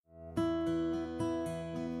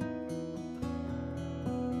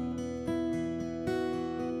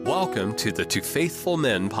Welcome to the To Faithful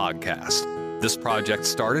Men podcast. This project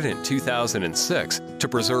started in 2006 to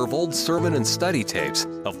preserve old sermon and study tapes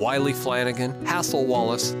of Wiley Flanagan, Hassel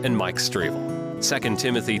Wallace, and Mike Strevel. 2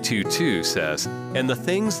 Timothy 2:2 says, "And the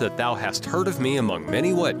things that thou hast heard of me among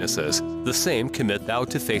many witnesses, the same commit thou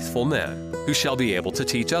to faithful men, who shall be able to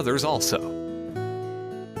teach others also."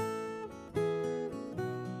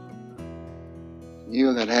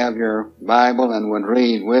 You that have your Bible and would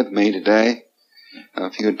read with me today,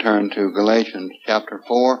 if you turn to Galatians chapter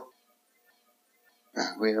 4,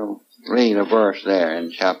 we'll read a verse there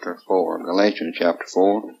in chapter 4, Galatians chapter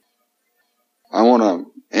 4. I want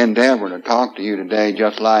to endeavor to talk to you today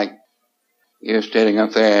just like you're sitting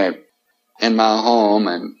up there in my home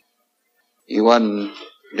and you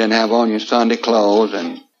didn't have on your Sunday clothes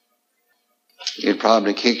and you'd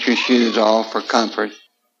probably kick your shoes off for comfort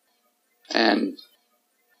and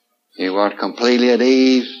you were completely at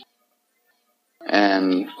ease.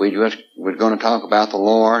 And we're going to talk about the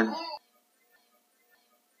Lord.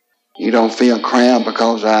 You don't feel cramped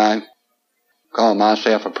because I call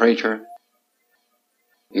myself a preacher.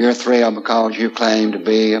 You're thrilled because you claim to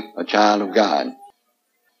be a child of God.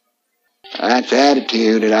 That's the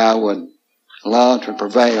attitude that I would love to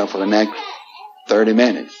prevail for the next 30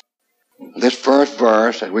 minutes. This first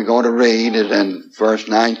verse that we're going to read is in verse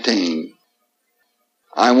 19.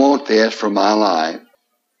 I want this for my life.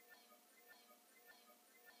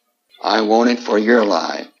 I want it for your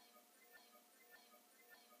life.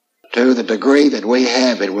 To the degree that we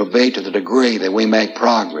have it will be to the degree that we make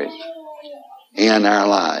progress in our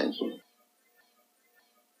lives.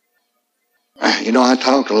 You know, I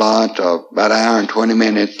talked a lot, about an hour and 20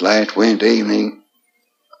 minutes last Wednesday evening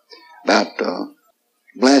about the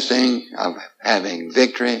blessing of having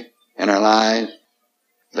victory in our lives,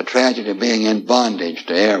 the tragedy of being in bondage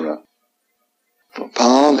to error. For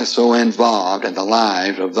Paul is so involved in the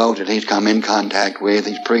lives of those that he's come in contact with,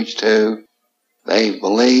 he's preached to, they've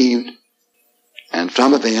believed, and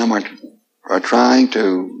some of them are trying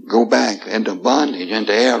to go back into bondage,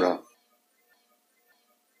 into error.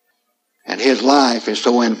 And his life is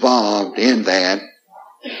so involved in that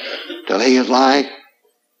till he is like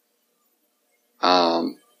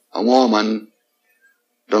a woman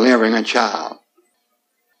delivering a child.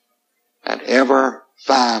 That every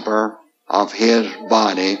fiber of his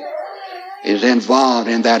body is involved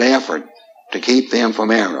in that effort to keep them from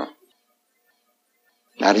error.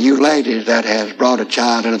 Now to you ladies that has brought a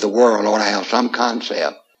child into the world ought to have some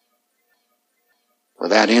concept,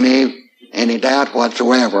 without any doubt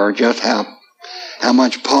whatsoever, just how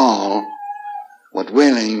much Paul was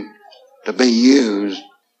willing to be used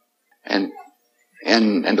and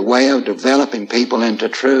the way of developing people into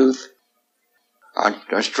truth,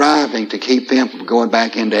 or striving to keep them from going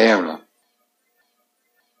back into error.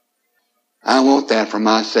 I want that for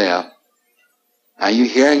myself. Are you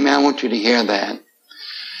hearing me? I want you to hear that.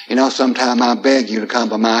 You know, sometime I beg you to come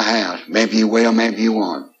to my house. Maybe you will, maybe you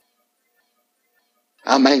won't.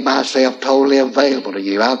 I'll make myself totally available to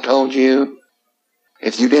you. I've told you,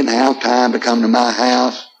 if you didn't have time to come to my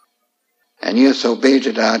house, and you're so busy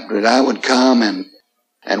that I would come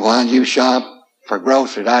and while you shop for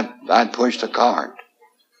groceries, I'd push the cart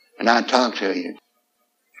and I'd talk to you.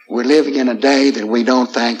 We're living in a day that we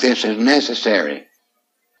don't think this is necessary. In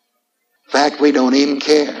fact, we don't even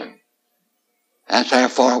care. That's how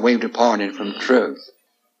far we've departed from truth.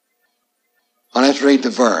 Well, let's read the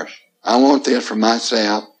verse. I want this for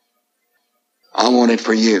myself. I want it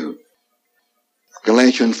for you.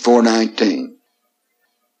 Galatians 4:19.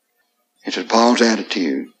 This is Paul's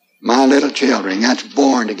attitude. My little children, that's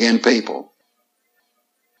born again people,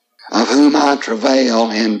 of whom I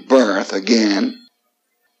travail in birth again,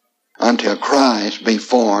 until Christ be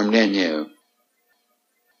formed in you.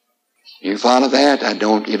 You follow that? I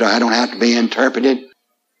don't have to be interpreted.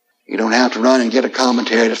 You don't have to run and get a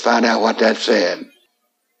commentary to find out what that said.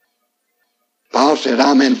 Paul said,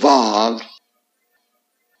 I'm involved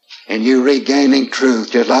in you regaining truth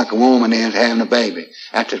just like a woman is having a baby.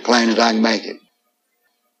 That's as plain as I can make it.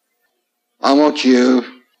 I want you,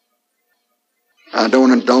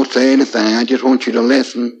 don't say anything, I just want you to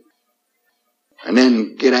listen and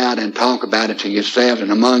then get out and talk about it to yourselves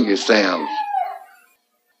and among yourselves.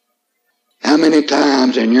 How many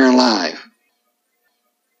times in your life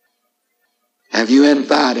have you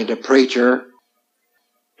invited a preacher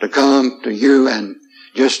to come to you and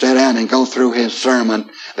just sit down and go through his sermon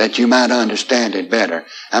that you might understand it better?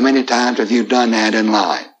 How many times have you done that in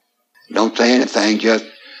life? Don't say anything,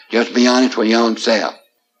 just be honest with your own self.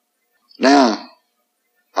 Now,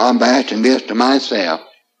 I'm asking this to myself.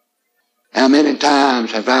 How many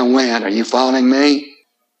times have I went, are you following me?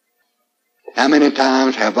 How many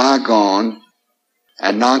times have I gone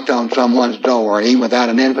and knocked on someone's door, even without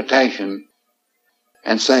an invitation,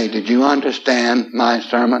 and say, did you understand my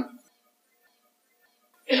sermon?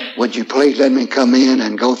 Would you please let me come in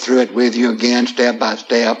and go through it with you again, step by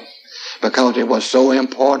step, because it was so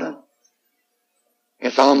important?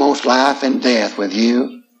 It's almost life and death with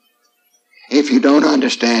you. If you don't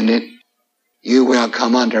understand it, you will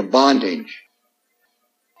come under bondage.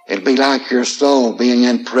 It'll be like your soul being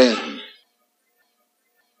in prison.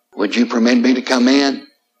 Would you permit me to come in?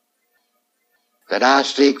 That I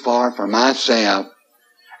seek for myself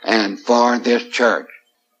and for this church.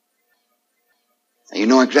 You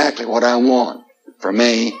know exactly what I want for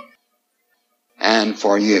me and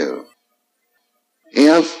for you.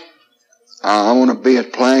 If I want to be as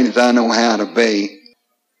plain as I know how to be,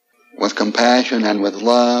 with compassion and with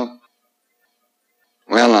love,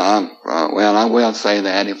 I will say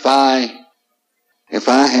that if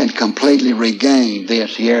I had completely regained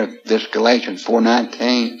this Galatians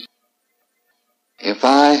 4:19, if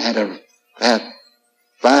I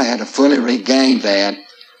had fully regained that,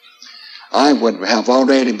 I would have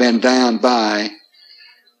already been down by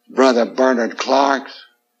Brother Bernard Clark's.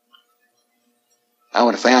 I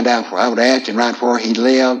would have found out I would have asked him right where he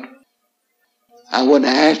lived. I wouldn't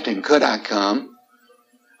have asked him, could I come?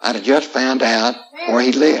 I'd have just found out where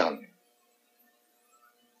he lived.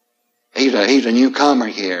 He's a newcomer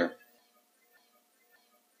here.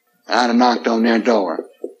 And I'd have knocked on their door.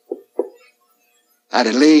 I'd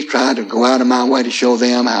at least tried to go out of my way to show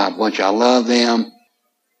them how much I love them.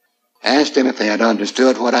 Asked them if they had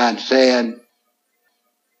understood what I'd said.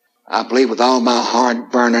 I believe with all my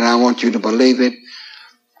heart, Bernard, I want you to believe it.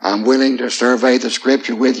 I'm willing to survey the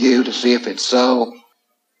scripture with you to see if it's so.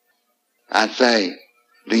 I'd say,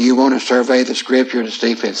 do you want to survey the scripture to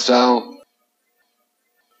see if it's so?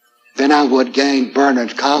 Then I would gain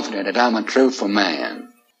Bernard's confidence that I'm a truthful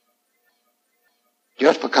man.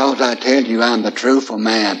 Just because I tell you I'm the truthful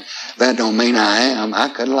man, that don't mean I am. I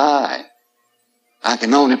could lie. I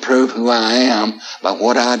can only prove who I am by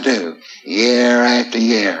what I do, year after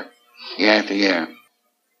year, year after year.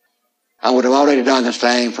 I would have already done the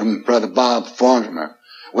same from Brother Bob Former.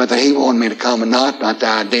 Whether he wanted me to come or not the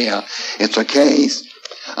idea. It's a case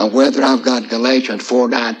of whether I've got Galatians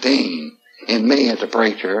 4:19 in me as a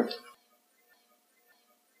preacher.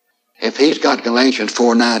 If he's got Galatians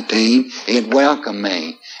 4:19, he'd welcome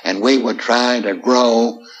me, and we would try to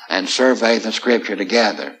grow and survey the scripture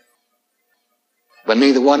together. But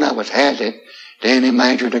neither one of us has it to any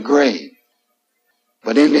major degree.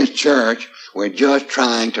 But in this church, we're just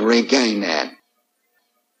trying to regain that.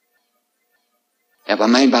 Have I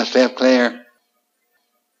made myself clear?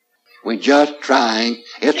 We're just trying.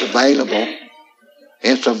 It's available.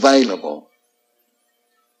 It's available.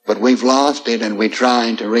 But we've lost it and we're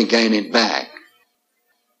trying to regain it back.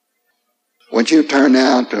 Would you turn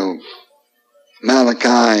now to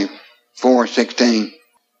Malachi 4:16?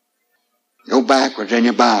 Go backwards in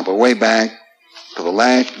your Bible, way back to the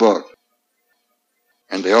last book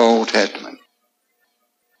in the Old Testament.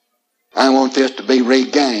 I want this to be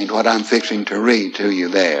regained, what I'm fixing to read to you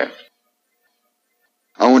there.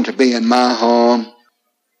 I want it to be in my home.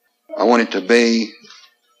 I want it to be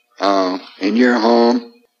in your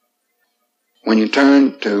home. When you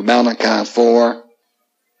turn to Malachi 4,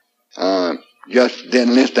 just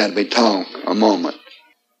then list that be talk a moment.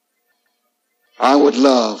 I would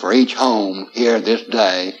love for each home here this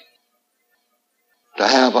day to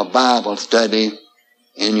have a Bible study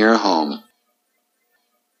in your home.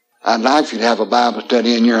 I'd like you to have a Bible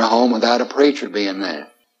study in your home without a preacher being there.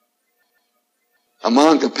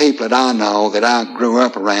 Among the people that I know, that I grew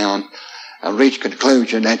up around, I reached the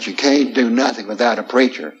conclusion that you can't do nothing without a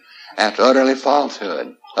preacher. That's utterly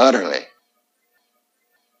falsehood. Utterly.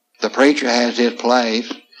 The preacher has his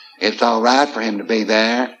place. It's all right for him to be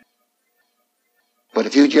there. But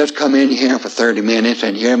if you just come in here for 30 minutes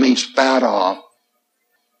and hear me spout off,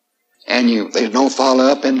 and there's no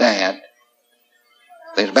follow-up in that,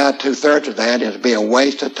 there's about 2/3 of that is be a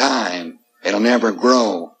waste of time. It'll never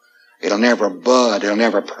grow. It'll never bud. It'll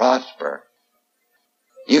never prosper.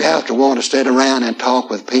 You have to want to sit around and talk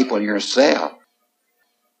with people yourself.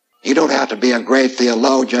 You don't have to be a great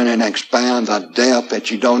theologian and expound the depth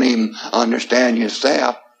that you don't even understand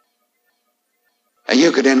yourself. And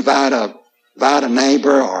you could invite a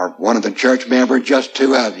neighbor or one of the church members, just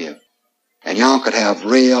two of you. And y'all could have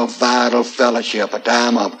real vital fellowship, a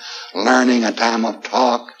time of learning, a time of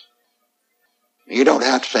talk. You don't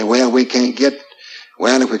have to say, if we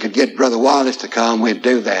could get Brother Wallace to come, we'd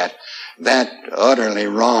do that. That's utterly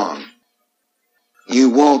wrong. You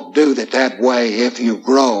won't do that way if you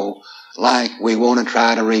grow like we want to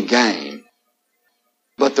try to regain.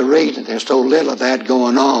 But the reason there's so little of that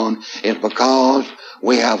going on is because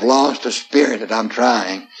we have lost the spirit that I'm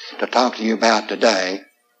trying to talk to you about today.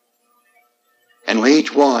 And we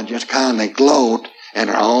each one just kindly gloat in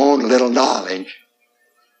our own little knowledge,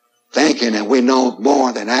 thinking that we know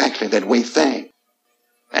more than actually that we think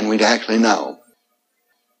and we'd actually know.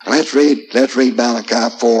 Let's read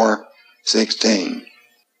Malachi 4:16.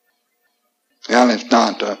 Well, it's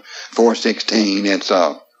not 4:16, it's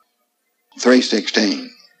 3:16.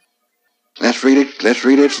 Let's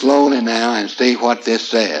read it slowly now and see what this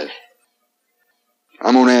says.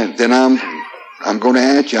 I'm going to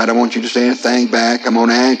ask you, I don't want you to say anything back. I'm going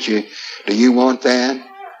to ask you, do you want that?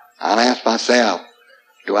 I'll ask myself,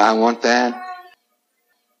 do I want that?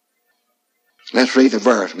 Let's read the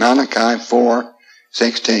verse, Malachi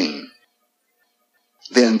 4:16.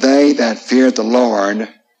 Then they that feared the Lord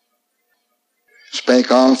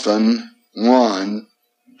spake often one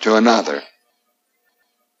to another.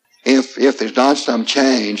 If there's not some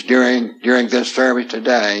change during this service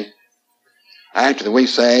today, after we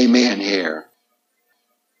say amen here,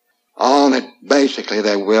 all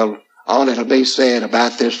that'll be said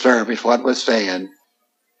about this service, what was said,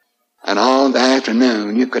 and all the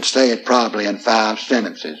afternoon, you could say it probably in 5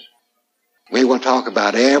 sentences. We will talk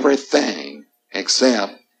about everything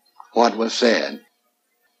except what was said.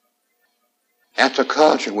 That's a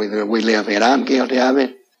culture we live in. I'm guilty of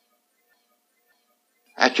it.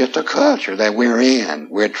 That's just a culture that we're in.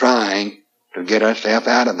 We're trying to get ourselves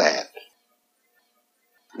out of that.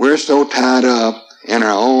 We're so tied up in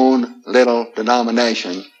our own little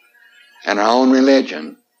denomination and our own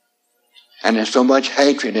religion, and there's so much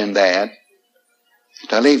hatred in that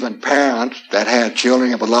even parents that have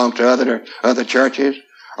children that belong to other churches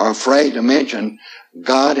are afraid to mention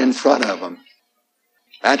God in front of them.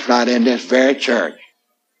 That's right in this very church.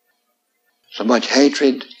 So much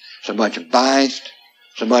hatred, so much vice,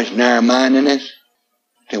 so much narrow-mindedness,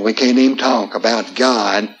 that we can't even talk about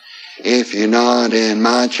God if you're not in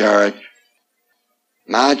my church.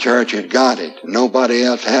 My church has got it. Nobody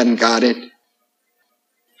else hadn't got it.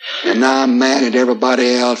 And now I'm mad at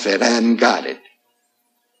everybody else that hadn't got it.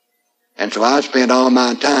 And so I spend all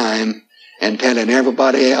my time in telling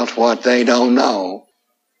everybody else what they don't know.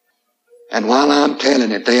 And while I'm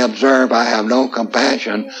telling it, they observe I have no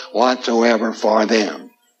compassion whatsoever for them.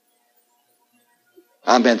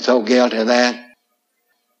 I've been so guilty of that.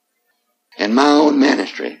 In my own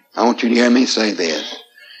ministry, I want you to hear me say this.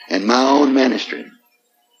 In my own ministry,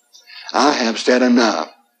 I have said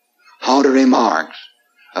enough haughty remarks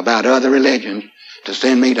about other religions to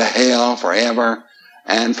send me to hell forever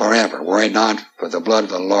and forever, were it not for the blood of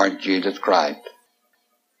the Lord Jesus Christ.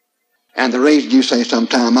 And the reason you say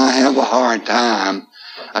sometime I have a hard time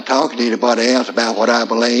talking to anybody else about what I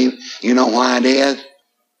believe, you know why it is?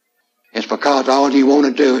 It's because all you want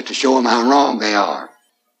to do is to show them how wrong they are.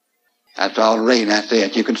 That's all the reason, that's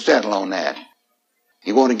it. You can settle on that.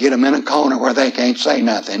 You want to get them in a corner where they can't say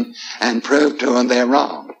nothing and prove to them they're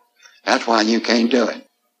wrong. That's why you can't do it.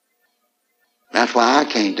 That's why I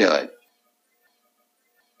can't do it.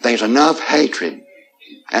 There's enough hatred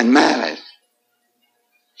and malice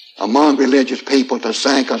among religious people to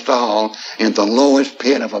sink us all in the lowest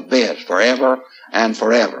pit of abyss forever and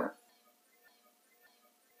forever.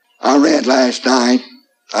 I read last night,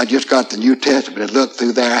 I just got the New Testament and looked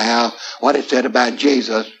through there what it said about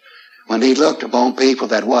Jesus when he looked upon people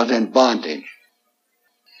that was in bondage.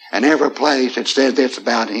 And every place it said this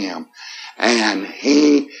about him. And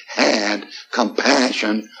he had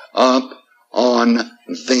compassion up on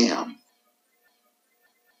them.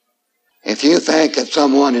 If you think that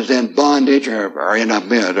someone is in bondage or in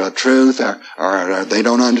a truth or they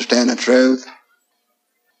don't understand the truth,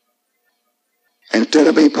 instead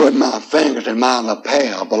of me putting my fingers in my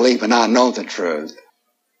lapel believing I know the truth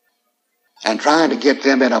and trying to get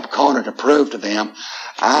them in a corner to prove to them,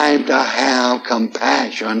 I'm to have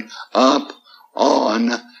compassion up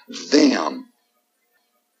on them.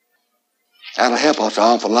 That'll help us an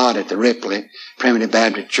awful lot at the Ripley Primitive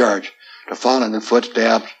Baptist Church to follow in the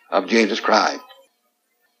footsteps of Jesus Christ.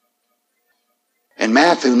 In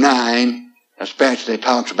Matthew 9, especially, it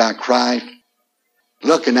talks about Christ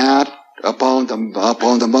looking out upon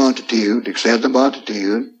the multitude. It says the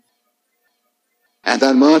multitude. And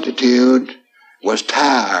that multitude was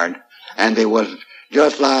tired, and they was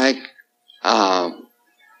just like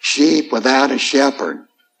sheep without a shepherd.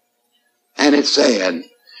 And it said,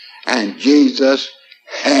 and Jesus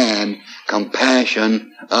had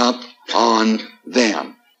compassion up on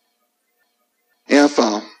them. If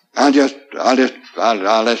I'll just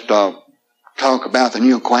talk about the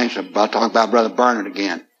new acquaintance. I'll talk about Brother Bernard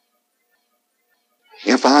again.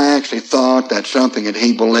 if I actually thought that something that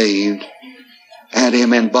he believed had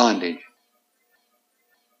him in bondage.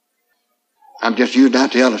 I'm just using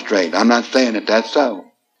that to illustrate. I'm not saying that that's so.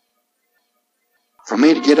 For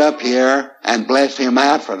me to get up here and bless him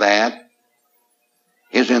out for that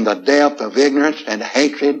is in the depth of ignorance and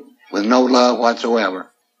hatred with no love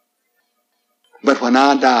whatsoever. But when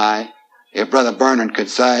I die, if Brother Bernard could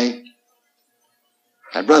say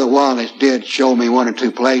that Brother Wallace did show me one or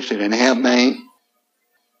two places and help me,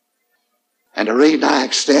 and the reason I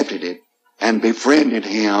accepted it and befriended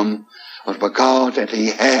him was because that he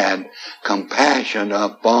had compassion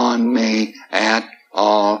upon me at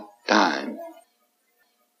all times.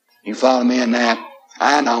 You follow me in that?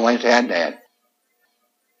 I hadn't always had that.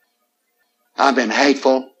 I've been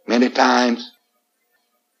hateful many times.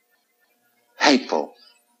 Hateful.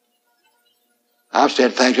 I've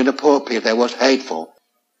said things in the pulpit that was hateful.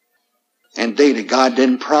 Indeed, that God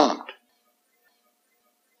didn't prompt.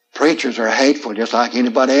 Preachers are hateful just like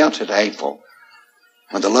anybody else is hateful.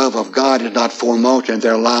 When the love of God is not foremost in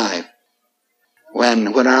their life, when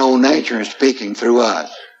our own nature is speaking through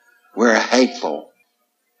us, we're hateful.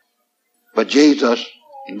 But Jesus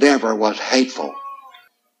never was hateful.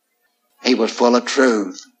 He was full of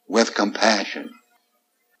truth with compassion.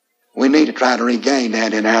 We need to try to regain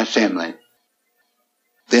that in our assembly.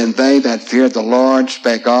 Then they that feared the Lord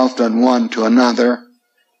spake often one to another,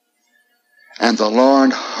 and the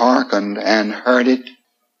Lord hearkened and heard it,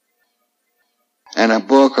 and a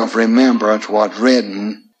book of remembrance was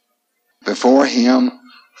written before him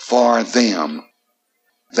for them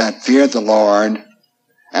that feared the Lord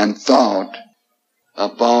and thought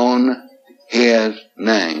upon his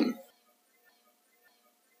name.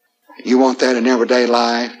 You want that in everyday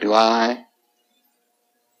life? Do I?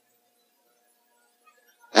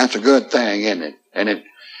 That's a good thing, isn't it? And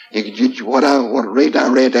what I read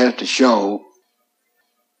that to show,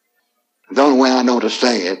 the only way I know to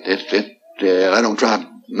say it, I don't try to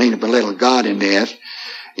mean to belittle God in this.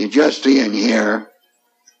 You just see and hear,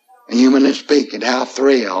 humanly speaking, how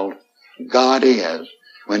thrilled God is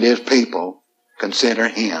when his people consider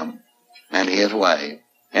him and his way.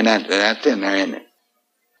 And that's in there, isn't it?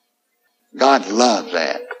 God loves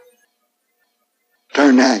that.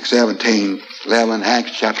 Turn to Acts 17:11,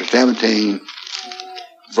 Acts chapter 17,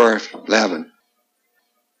 verse 11.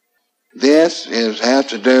 This has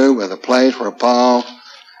to do with a place where Paul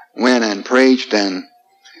went and preached, and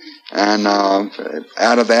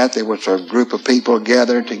out of that there was a group of people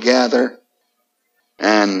gathered together,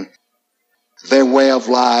 and their way of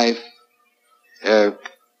life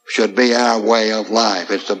should be our way of life.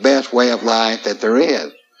 It's the best way of life that there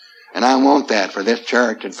is. And I want that for this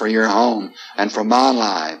church and for your home and for my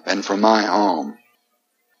life and for my home.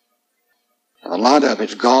 A lot of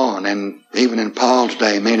it's gone, and even in Paul's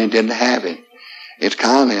day, many didn't have it. It's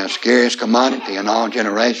kind of a scarce commodity in all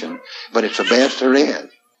generations, but it's the best there is.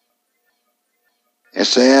 It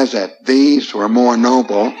says that these were more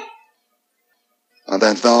noble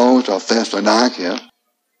than those of Thessalonica,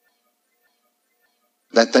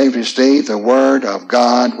 that they received the word of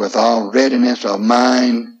God with all readiness of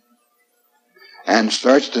mind, and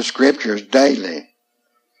searched the scriptures daily,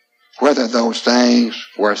 whether those things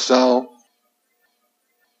were so.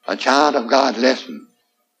 A child of God, listen,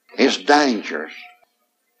 it's dangerous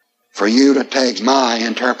for you to take my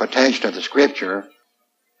interpretation of the scripture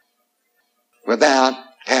without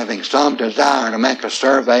having some desire to make a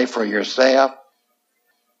survey for yourself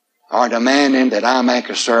or demanding that I make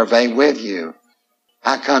a survey with you.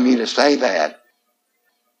 How come you to say that?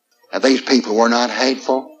 That these people were not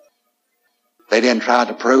hateful? They didn't try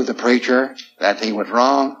to prove the preacher that he was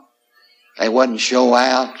wrong. They wouldn't show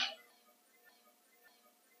out.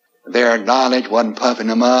 Their knowledge wasn't puffing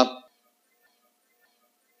them up.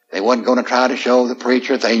 They wasn't going to try to show the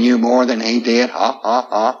preacher they knew more than he did.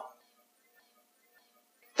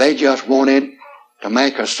 They just wanted to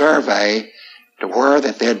make a survey to where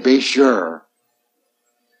that they'd be sure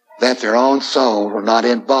that their own souls were not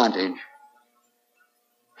in bondage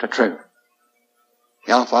to truth.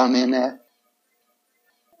 Y'all follow me in that?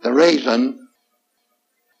 The reason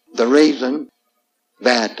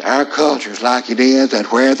that our culture is like it is,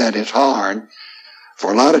 that where that it's hard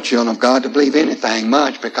for a lot of children of God to believe anything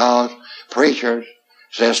much, because preachers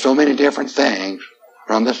says so many different things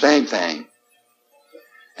from the same thing.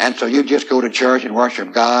 And so you just go to church and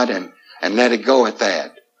worship God and let it go at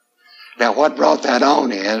that. Now what brought that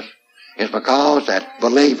on is because that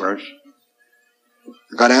believers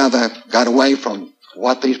got away from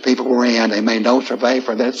what these people were in. They made no survey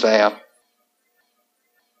for themselves.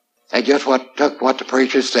 They just took what the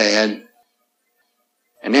preacher said,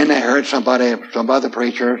 and then they heard some other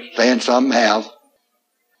preacher saying something else,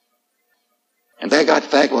 And they got to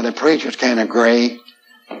think, well, the preachers can't agree.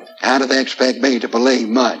 How do they expect me to believe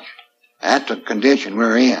much? That's the condition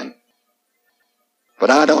we're in. But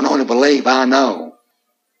I don't only believe, I know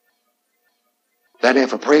that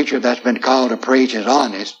if a preacher that's been called to preach is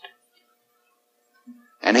honest,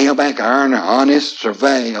 and he'll make an honest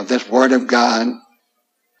survey of this Word of God,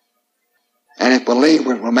 and if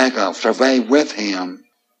believers will make a survey with him,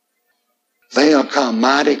 they'll come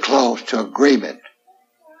mighty close to agreement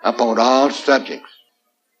upon all subjects.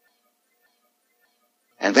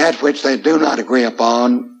 And that which they do not agree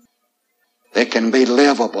upon, it can be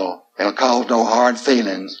livable. It'll cause no hard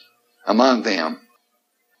feelings among them.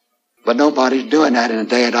 But nobody's doing that in the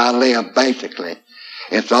day that I live, basically.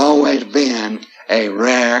 It's always been a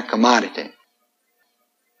rare commodity.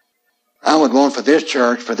 I would want for this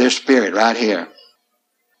church, for this spirit right here,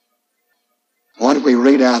 what we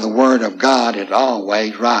read out of the Word of God is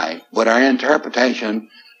always right, but our interpretation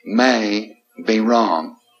may be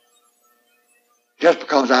wrong. Just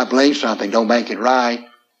because I believe something don't make it right.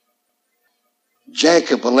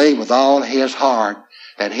 Jacob believed with all his heart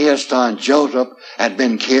that his son Joseph had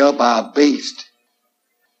been killed by a beast.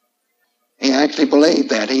 He actually believed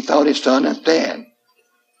that. He thought his son was dead.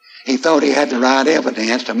 He thought he had the right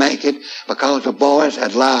evidence to make it because the boys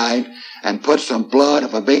had lied and put some blood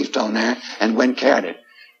of a beast on there and went and carried it.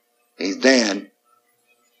 He's dead.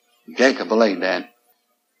 Jacob believed that.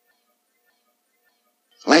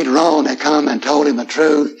 Later on, they come and told him the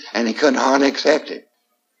truth, and he couldn't hardly accept it.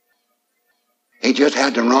 He just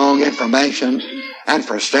had the wrong information, and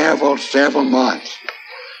for several months,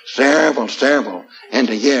 several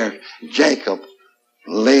into years, Jacob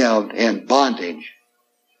lived in bondage,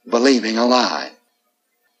 believing a lie.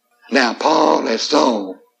 Now, Paul is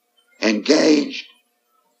so engaged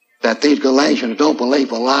that these Galatians don't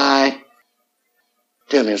believe a lie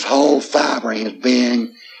till his whole fiber, his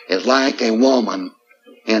being, is like a woman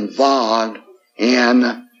involved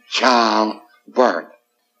in childbirth.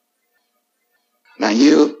 Now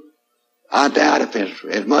I doubt if it's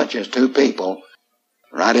as much as two people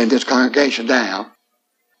right in this congregation now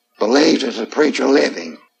believes as a preacher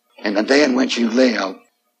living in the day in which you live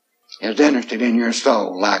is interested in your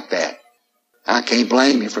soul like that. I can't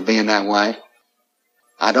blame you for being that way.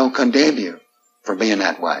 I don't condemn you for being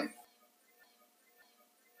that way.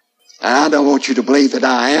 And I don't want you to believe that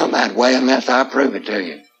I am that way unless I prove it to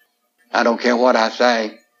you. I don't care what I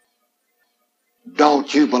say.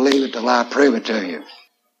 Don't you believe it till I prove it to you.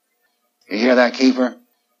 You hear that, keeper?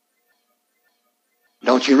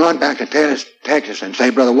 Don't you run back to Texas and say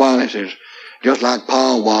Brother Wallace is just like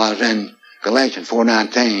Paul was in Galatians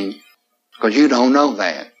 4:19, because you don't know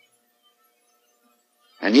that.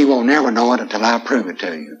 And you won't never know it until I prove it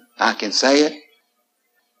to you. I can say it,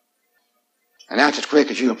 and that's as quick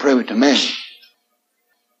as you'll prove it to me.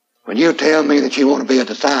 When you tell me that you want to be a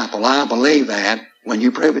disciple, I believe that when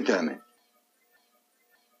you prove it to me.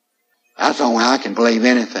 That's the only way I can believe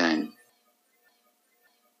anything.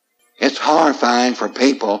 It's horrifying for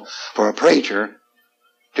people, for a preacher,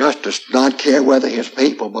 just to not care whether his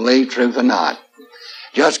people believe truth or not.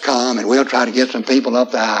 Just come and we'll try to get some people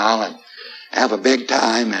up the aisle and have a big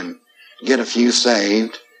time and get a few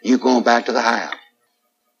saved. You going back to the house.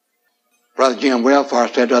 Brother Jim Welfare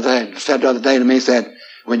said the other day to me, said,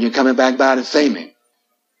 when you're coming back by to see me,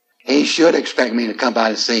 he should expect me to come by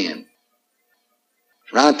to see him.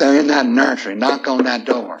 Right there in that nursery, knock on that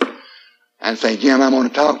door and say, Jim, I'm going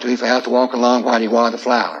to talk to you if I have to walk along while you water the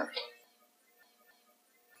flowers.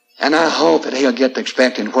 And I hope that he'll get to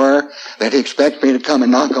expecting that he expects me to come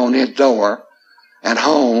and knock on his door at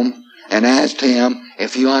home and ask him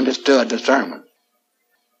if you understood the sermon.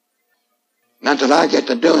 Now, until I get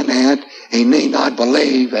to doing that, he need not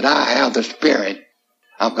believe that I have the spirit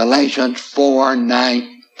of Galatians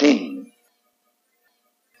 4:19.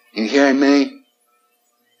 You hearing me?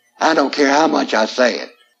 I don't care how much I say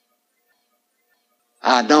it.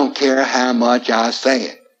 I don't care how much I say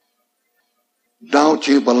it. Don't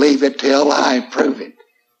you believe it till I prove it.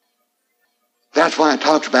 That's why it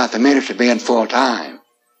talks about the ministry being full time.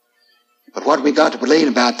 But what we got to believe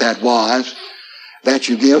about that was that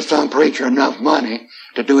you give some preacher enough money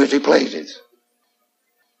to do as he pleases.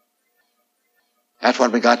 That's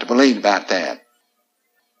what we got to believe about that.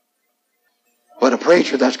 But a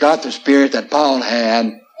preacher that's got the spirit that Paul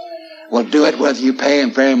had will do it whether you pay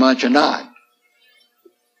him very much or not.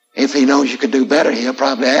 If he knows you could do better, he'll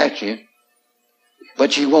probably ask you.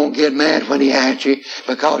 But you won't get mad when he asks you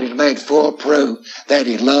because he's made full proof that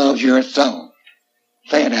he loves your soul.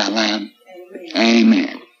 Say it out loud.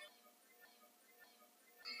 Amen.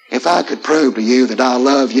 If I could prove to you that I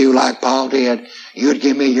love you like Paul did, you'd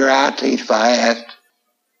give me your eye teeth if I asked.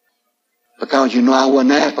 Because you know I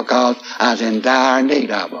wouldn't ask because I was in dire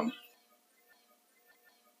need of them.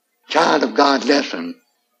 Child of God, listen.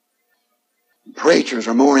 Preachers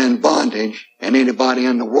are more in bondage than anybody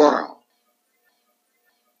in the world.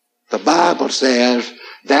 The Bible says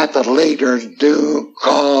that the leaders do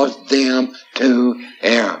cause them to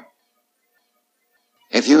err.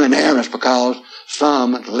 If you're in error, it's because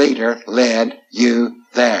some leader led you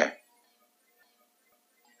there.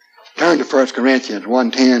 Turn to 1 Corinthians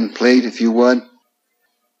 1:10, please, if you would.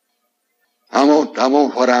 I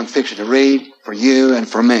want what I'm fixing to read for you and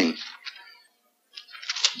for me.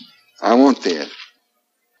 I want this.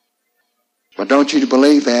 But don't you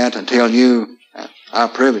believe that until I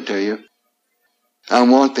prove it to you. I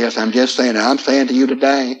want this. I'm just saying it. I'm saying to you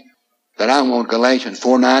today that I want Galatians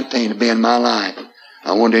 4:19 to be in my life.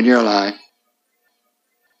 I want it in your life.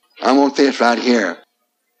 I want this right here.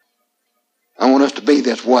 I want us to be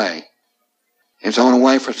this way. It's on a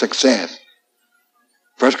way for success.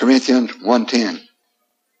 1 Corinthians 1:10.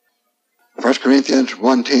 1 Corinthians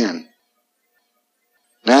 1:10.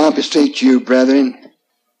 Now I beseech you, brethren.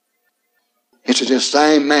 It's this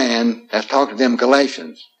same man that's talking to them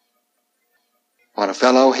Galatians. What a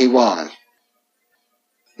fellow he was.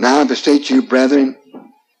 Now I beseech you, brethren,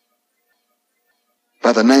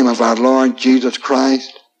 by the name of our Lord Jesus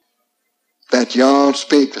Christ, that y'all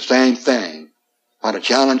speak the same thing. What a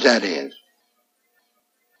challenge that is.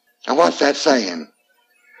 And what's that saying?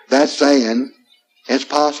 That's saying it's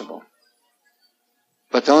possible.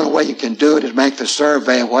 But the only way you can do it is make the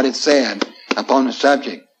survey of what it said upon the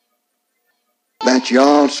subject. That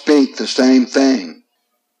y'all speak the same thing.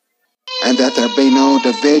 And that there be no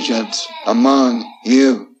divisions among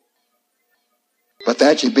you. But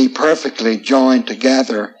that you be perfectly joined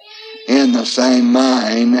together in the same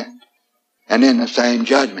mind and in the same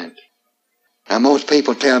judgment. Now most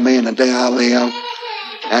people tell me in the day I live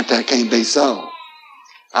that can't be so.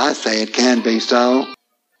 I say it can be so.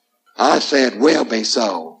 I say it will be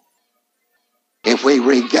so. If we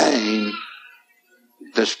regain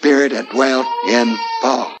the spirit that dwelt in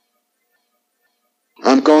Paul.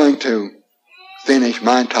 I'm going to finish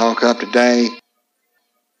my talk up today.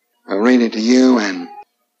 I'll read it to you in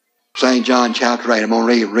St. John chapter 8. I'm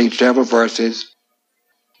going to read several verses,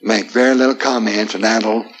 make very little comments, and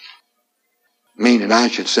that'll mean that I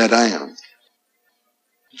should sit down.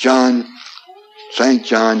 St.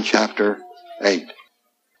 John chapter 8.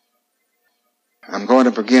 I'm going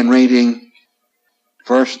to begin reading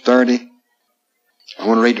verse 30. I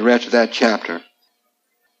want to read the rest of that chapter.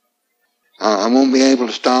 I won't be able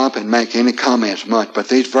to stop and make any comments much, but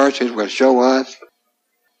these verses will show us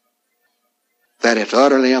that it's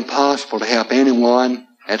utterly impossible to help anyone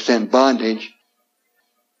that's in bondage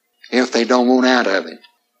if they don't want out of it.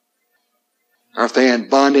 Or if they're in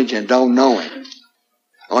bondage and don't know it.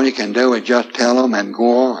 All you can do is just tell them and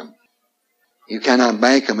go on. You cannot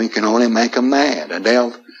make them, you can only make them mad. And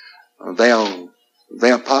they'll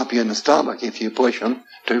pop you in the stomach if you push them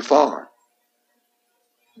too far.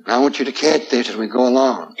 I want you to catch this as we go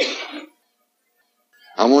along.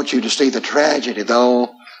 I want you to see the tragedy, though,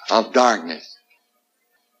 of darkness.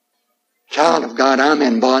 Child of God, I'm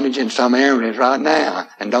in bondage in some areas right now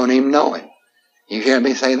and don't even know it. You hear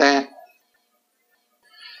me say that?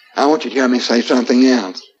 I want you to hear me say something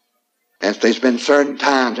else. There's been certain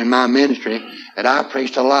times in my ministry that I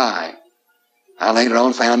preached a lie. I later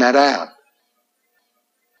on found that out.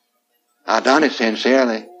 I done it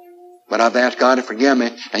sincerely, but I've asked God to forgive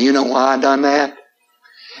me. And you know why I done that?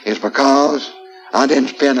 It's because I didn't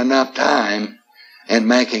spend enough time in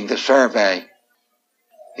making the survey.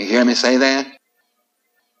 You hear me say that?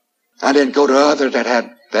 I didn't go to others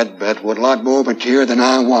that were a lot more mature than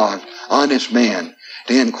I was, honest men,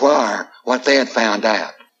 to inquire what they had found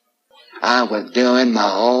out. I was doing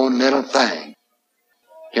my own little thing,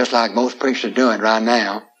 just like most preachers are doing right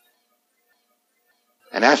now.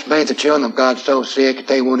 And that's made the children of God so sick that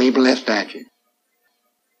they won't even listen at you.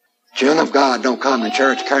 Children of God don't come to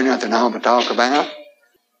church, carry nothing home to talk about.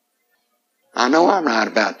 I know I'm right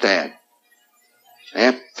about that.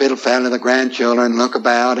 They fiddle-faddle to the grandchildren, look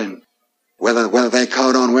about, and whether they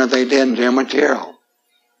caught on, whether they didn't, they're material.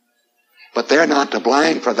 But they're not to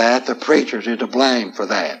blame for that. The preachers are to blame for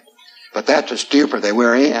that. But that's the stupor that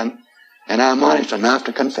we're in, and I'm honest enough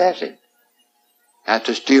to confess it. That's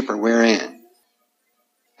the stupor we're in.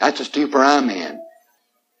 That's the stupor I'm in.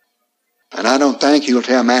 And I don't think you'll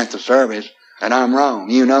tell me after service that I'm wrong.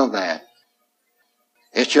 You know that.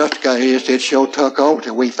 It's just because it's so took over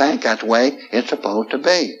till we think that's the way it's supposed to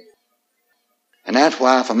be. And that's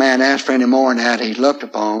why if a man asks for any more than that, he's looked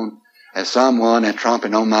upon as someone that's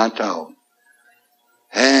tromping on my toe.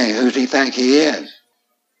 Hey, who's he think he is?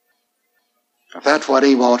 If that's what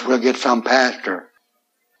he wants, we'll get some pastor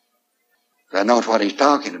that knows what he's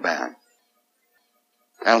talking about.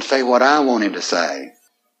 That'll say what I want him to say.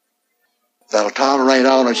 That'll tolerate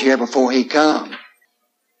all this here before he comes.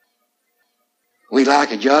 We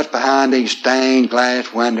like it just behind these stained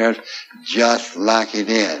glass windows, just like it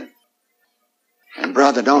is. And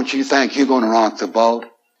brother, don't you think you're going to rock the boat?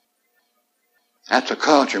 That's the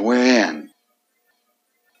culture we're in.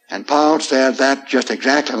 And Paul says that's just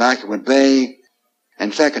exactly like it would be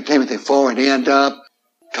in 2 Timothy 4. It ends up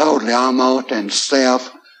totally almost in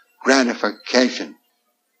self-gratification.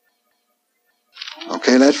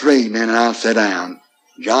 Okay, let's read and then I'll sit down.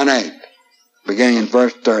 John 8, beginning in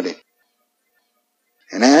verse 30.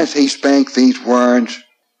 And as he spake these words,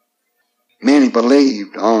 many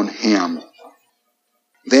believed on him.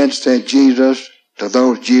 Then said Jesus to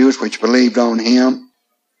those Jews which believed on him,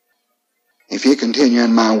 if ye continue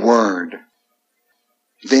in my word,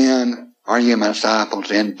 then are ye my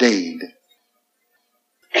disciples indeed.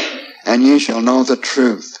 And ye shall know the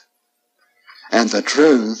truth, and the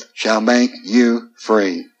truth shall make you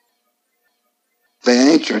free.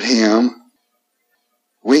 They answered him,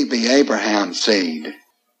 we be Abraham's seed,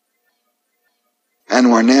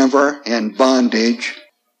 and were never in bondage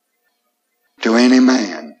to any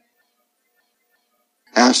man.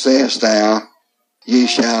 How sayest thou, ye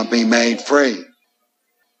shall be made free?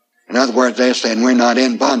 In other words, they're saying we're not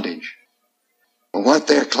in bondage. But what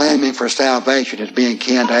they're claiming for salvation is being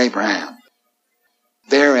kin to Abraham.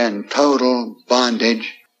 They're in total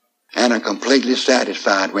bondage and are completely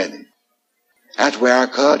satisfied with it. That's where our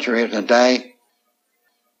culture is today.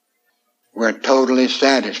 We're totally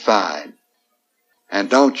satisfied. And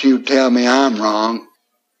don't you tell me I'm wrong.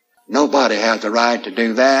 Nobody has the right to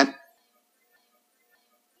do that.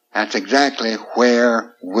 That's exactly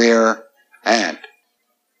where we're at.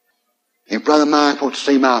 If Brother Mike wants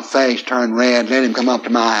to see my face turn red, let him come up to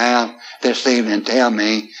my house this evening and tell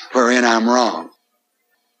me wherein I'm wrong.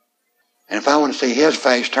 And if I want to see his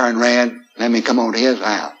face turn red, let me come over to his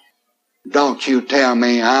house. Don't you tell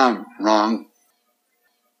me I'm wrong.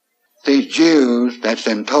 These Jews that's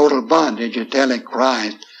in total bondage are telling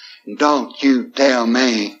Christ, don't you tell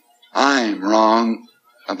me I'm wrong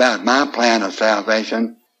about my plan of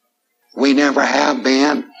salvation. We never have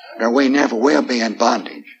been, or we never will be in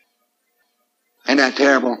bondage. Ain't that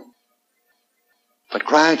terrible? But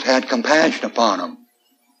Christ had compassion upon them,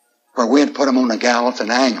 for we'd put them on the gallows and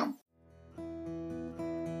hang them.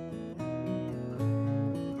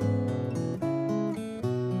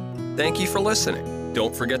 Thank you for listening.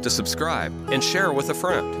 Don't forget to subscribe and share with a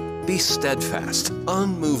friend. Be steadfast,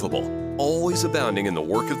 unmovable, always abounding in the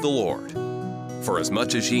work of the Lord. For as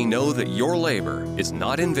much as ye know that your labor is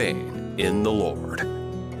not in vain in the Lord.